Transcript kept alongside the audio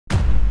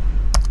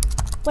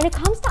When it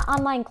comes to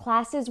online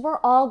classes, we're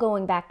all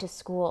going back to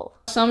school.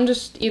 Some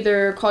just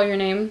either call your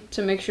name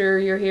to make sure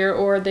you're here,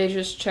 or they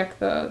just check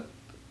the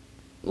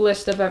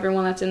list of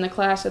everyone that's in the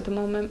class at the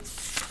moment.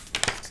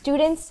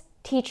 Students,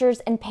 teachers,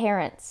 and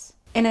parents.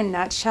 In a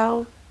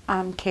nutshell,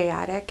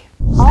 chaotic.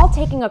 All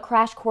taking a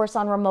crash course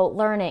on remote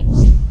learning.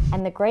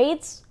 And the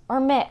grades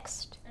are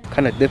mixed.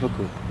 Kind of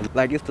difficult.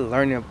 Like, it's the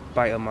learning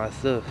by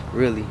myself,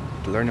 really.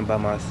 The learning by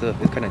myself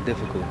is kind of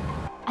difficult.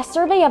 A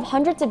survey of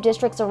hundreds of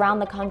districts around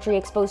the country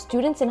exposed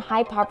students in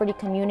high-poverty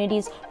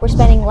communities were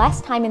spending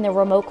less time in their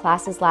remote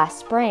classes last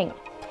spring.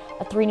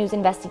 A 3 News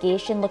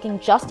investigation looking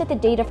just at the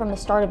data from the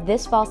start of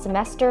this fall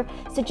semester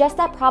suggests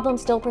that problem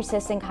still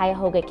persists in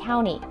Cuyahoga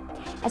County,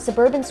 as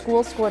suburban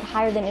schools scored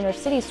higher than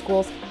inner-city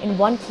schools in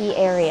one key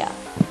area: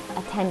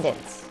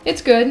 attendance.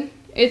 It's good.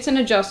 It's an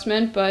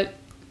adjustment, but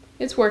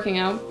it's working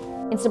out.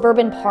 In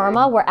suburban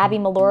Parma, where Abby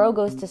Miloro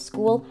goes to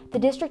school, the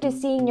district is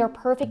seeing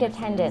near-perfect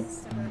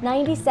attendance.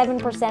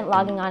 97%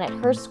 logging on at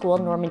her school,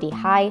 Normandy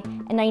High,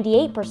 and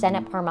 98%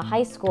 at Parma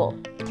High School.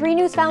 3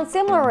 News found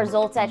similar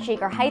results at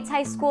Shaker Heights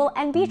High School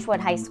and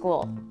Beechwood High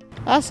School.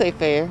 I say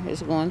fair.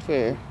 It's going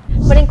fair.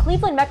 But in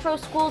Cleveland Metro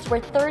schools, where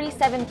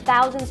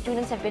 37,000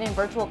 students have been in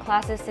virtual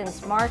classes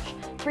since March,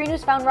 3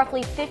 News found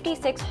roughly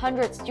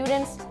 5,600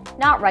 students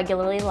not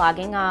regularly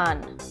logging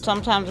on.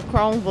 Sometimes a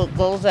Chromebook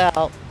goes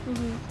out.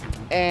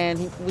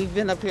 And we've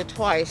been up here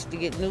twice to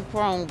get new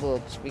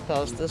Chromebooks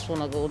because this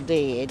one will go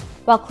dead.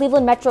 While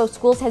Cleveland Metro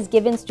Schools has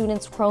given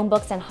students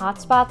Chromebooks and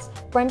hotspots,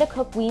 Brenda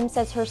Cook-Weems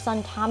says her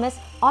son Thomas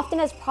often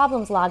has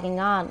problems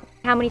logging on.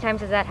 How many times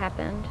has that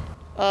happened?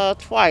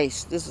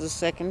 Twice. This is the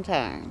second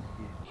time.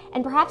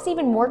 And perhaps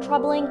even more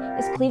troubling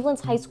is Cleveland's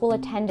high school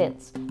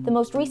attendance. The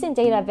most recent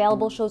data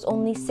available shows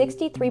only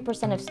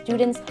 63% of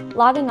students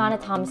logging on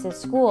at Thomas's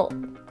school,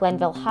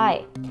 Glenville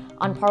High,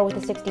 on par with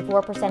the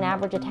 64%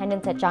 average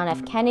attendance at John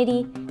F.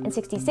 Kennedy and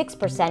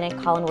 66% at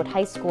Collinwood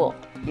High School.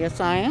 Yes,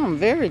 I am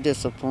very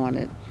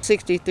disappointed.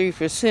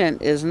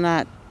 63% is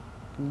not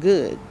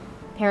good.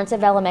 Parents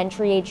of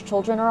elementary-age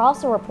children are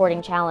also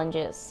reporting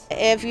challenges.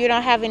 If you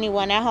don't have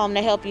anyone at home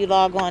to help you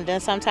log on,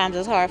 then sometimes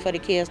it's hard for the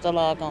kids to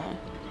log on.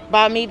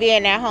 By me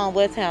being at home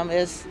with him,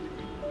 is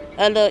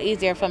a little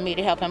easier for me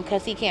to help him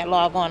because he can't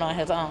log on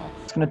his own.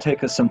 It's going to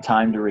take us some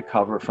time to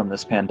recover from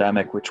this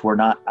pandemic, which we're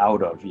not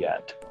out of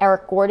yet.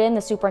 Eric Gordon,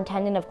 the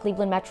superintendent of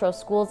Cleveland Metro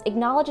Schools,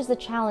 acknowledges the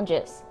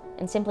challenges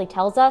and simply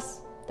tells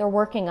us they're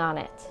working on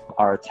it.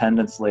 Our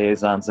attendance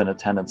liaisons and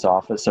attendance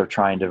office are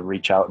trying to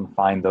reach out and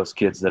find those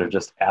kids that are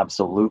just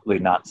absolutely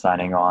not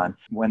signing on.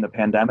 When the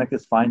pandemic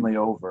is finally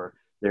over,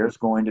 there's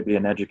going to be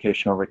an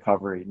educational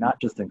recovery,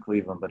 not just in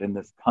Cleveland, but in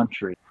this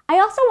country. I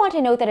also want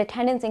to note that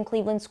attendance in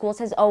Cleveland schools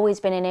has always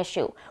been an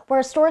issue, where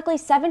historically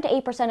 7 to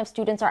 8% of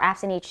students are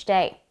absent each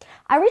day.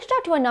 I reached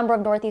out to a number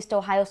of Northeast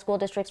Ohio school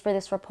districts for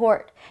this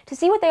report. To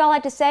see what they all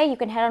had to say, you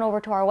can head on over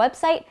to our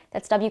website.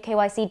 That's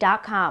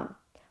WKYC.com.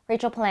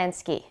 Rachel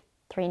Polansky,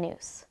 3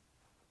 News.